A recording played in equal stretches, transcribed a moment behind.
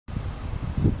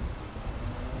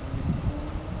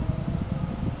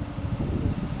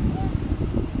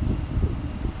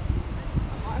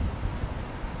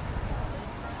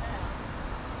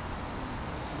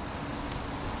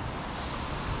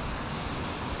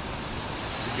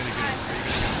gonna get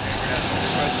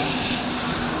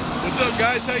What's up,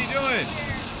 guys? How you doing?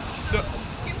 So,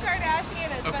 Kim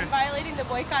Kardashian has been violating the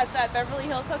boycotts at Beverly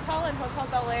Hills Hotel and Hotel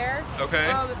Bel Air.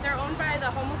 Okay. They're owned by the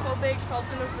homophobic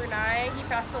Sultan of Brunei. He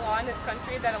passed a law in his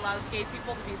country that allows gay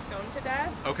people to be stoned to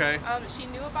death. Okay. She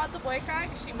knew about the boycott.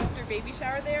 She moved her baby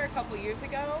shower there a couple years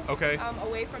ago. Okay.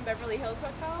 Away from Beverly Hills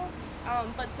Hotel.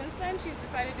 But since then, she's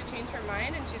decided to change her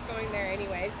mind and she's going there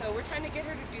anyway. So we're trying to get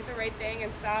her to do the right thing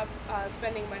and stop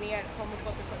spending money at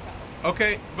homophobic hotels.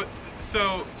 Okay, but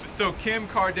so Kim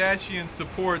Kardashian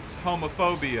supports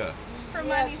homophobia. Her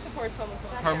money supports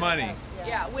homophobia. Her money.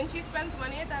 Yeah, when she spends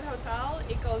money at that hotel,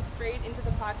 it goes straight into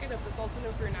the pocket of the Sultan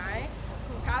of Brunei,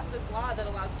 who passed this law that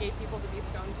allows gay people to be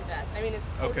stoned to death. I mean, it's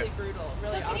totally brutal.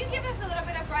 Really so can you give us a little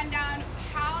bit of rundown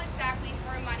how exactly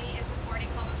her money is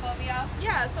supporting homophobia?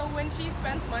 Yeah, so when she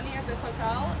spends money at this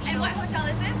hotel... And what hotel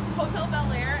is this? Hotel Bel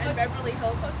Air and Beverly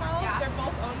Hills Hotel. Yeah. They're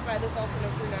both owned by the Sultan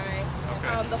of Brunei.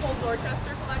 Okay. The whole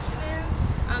Dorchester collection is.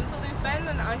 So there's been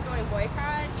an ongoing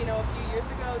boycott. You know, a few years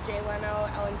ago, Jay Leno,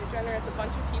 Ellen DeGeneres, a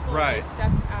bunch of people really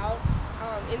stepped out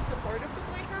in support of the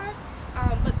boycott.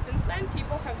 But since then,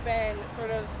 people have been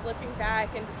sort of slipping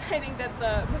back and deciding that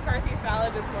the McCarthy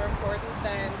salad is more important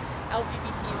than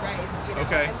LGBT rights. You know?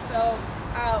 Okay. And so,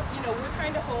 you know, we're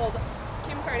trying to hold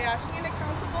Kim Kardashian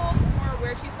accountable for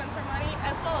where she spends her money,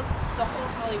 as well as the whole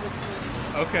Hollywood community.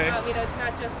 Okay. You know, it's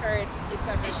not just her; it's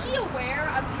everyone. Is she aware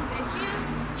of these issues?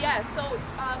 Yeah, so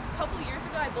a couple years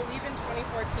ago, I believe in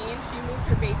 2014, she moved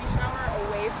her baby shower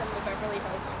away from the Beverly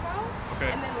Hills Hotel.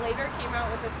 Okay. And then later came out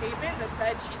with a statement that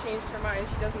said she changed her mind.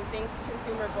 She doesn't think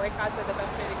consumer boycotts are the best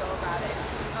way to go about it.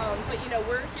 But, you know,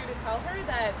 we're here to tell her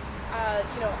that,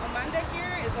 you know, Amanda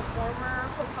here is a former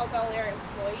Hotel Bel Air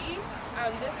employee.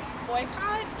 This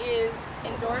boycott is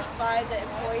endorsed by the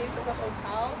employees of the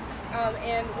hotel.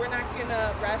 And we're not going to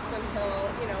rest until,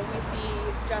 you know, we see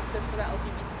justice for the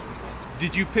LGBT community.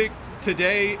 Did you pick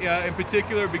today in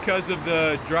particular because of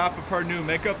the drop of her new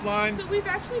makeup line? So we've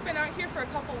actually been out here for a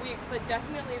couple weeks, but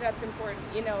definitely that's important.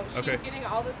 You know, she's getting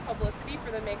all this publicity for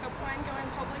the makeup line going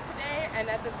public today, and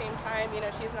at the same time, you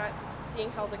know, she's not being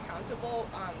held accountable,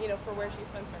 you know, for where she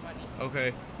spends her money.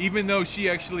 Okay. Even though she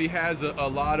actually has a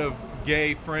lot of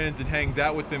gay friends and hangs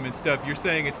out with them and stuff, you're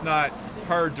saying it's not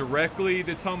her directly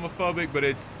that's homophobic, but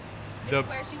it's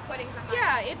where she's putting her money.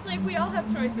 Yeah, it's like we all have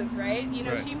choices, right? You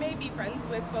know, she may be friends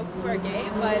with folks who are gay,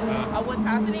 but what's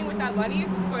happening with that money is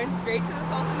it's going straight to the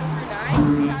Sultan of Brunei.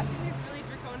 He's passing these really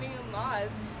draconian laws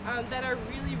that are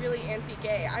really, really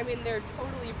anti-gay. I mean, they're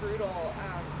totally brutal.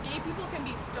 Gay people can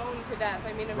be stoned to death.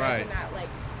 I mean, imagine that, like,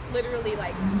 literally,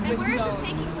 like, And where is this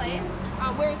taking place?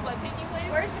 Where is what taking place?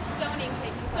 Where is the stoning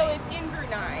taking place? So it's in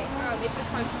Brunei. It's a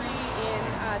country in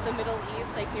the Middle East,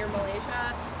 like near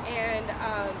Malaysia. And,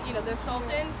 you know, the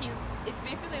Sultan, it's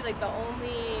basically like the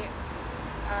only,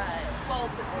 well,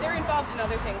 they're involved in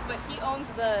other things, but he owns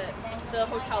the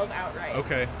hotels outright.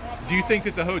 Okay. Do you think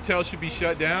that the hotel should be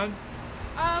shut down?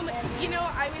 You know,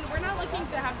 I mean, we're not looking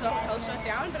to have the hotel shut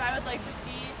down, but I would like to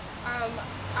see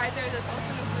either the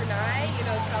Sultan of Brunei, you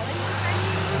know, selling the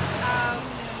venues,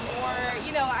 or,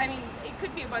 you know, I mean, it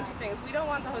could be a bunch of things. We don't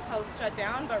want the hotels shut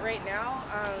down, but right now,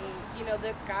 you know,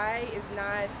 this guy is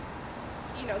not,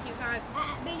 you know, he's not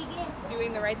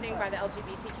doing the right thing by the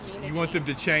LGBT community. You want them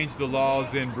to change the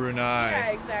laws in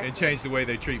Brunei and change the way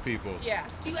they treat people. Yeah.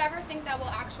 Do you ever think that will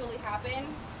actually happen?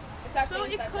 So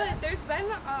it could. There's been,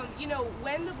 you know,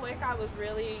 when the boycott was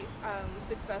really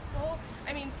successful,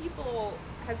 I mean, people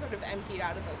had sort of emptied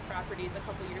out of those properties a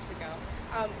couple years ago.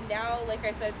 Now, like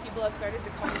I said, people have started to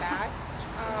come back.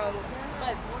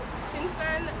 But since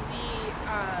then,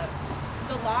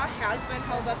 the law has been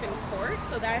held up in court,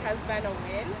 so that has been a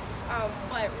win.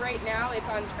 But right now, it's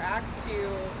on track to,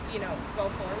 you know, go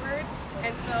forward.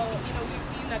 And so, you know, we've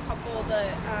seen a couple of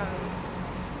the,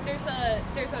 there's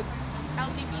a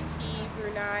LGBT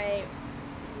Brunei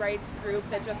rights group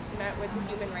that just met with the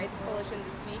Human Rights Coalition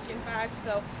this week, in fact.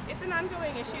 So it's an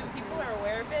ongoing issue. People are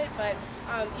aware of it, but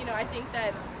you know, I think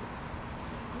that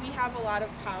we have a lot of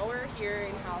power here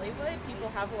in Hollywood. People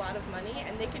have a lot of money,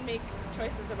 and they can make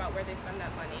choices about where they spend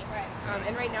that money. Right.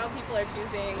 And right now, people are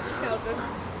choosing, you know,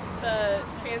 the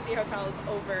fancy hotels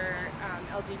over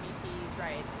LGBT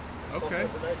rights. Okay.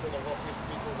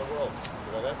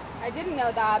 I didn't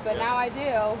know that, but now I do.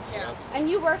 Yeah. And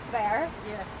you worked there.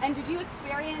 Yes. And did you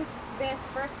experience this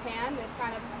firsthand, this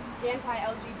kind of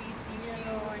anti-LGBTQ? You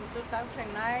know, in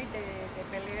 2009, the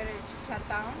Bel Air shut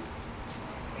down.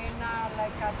 And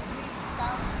like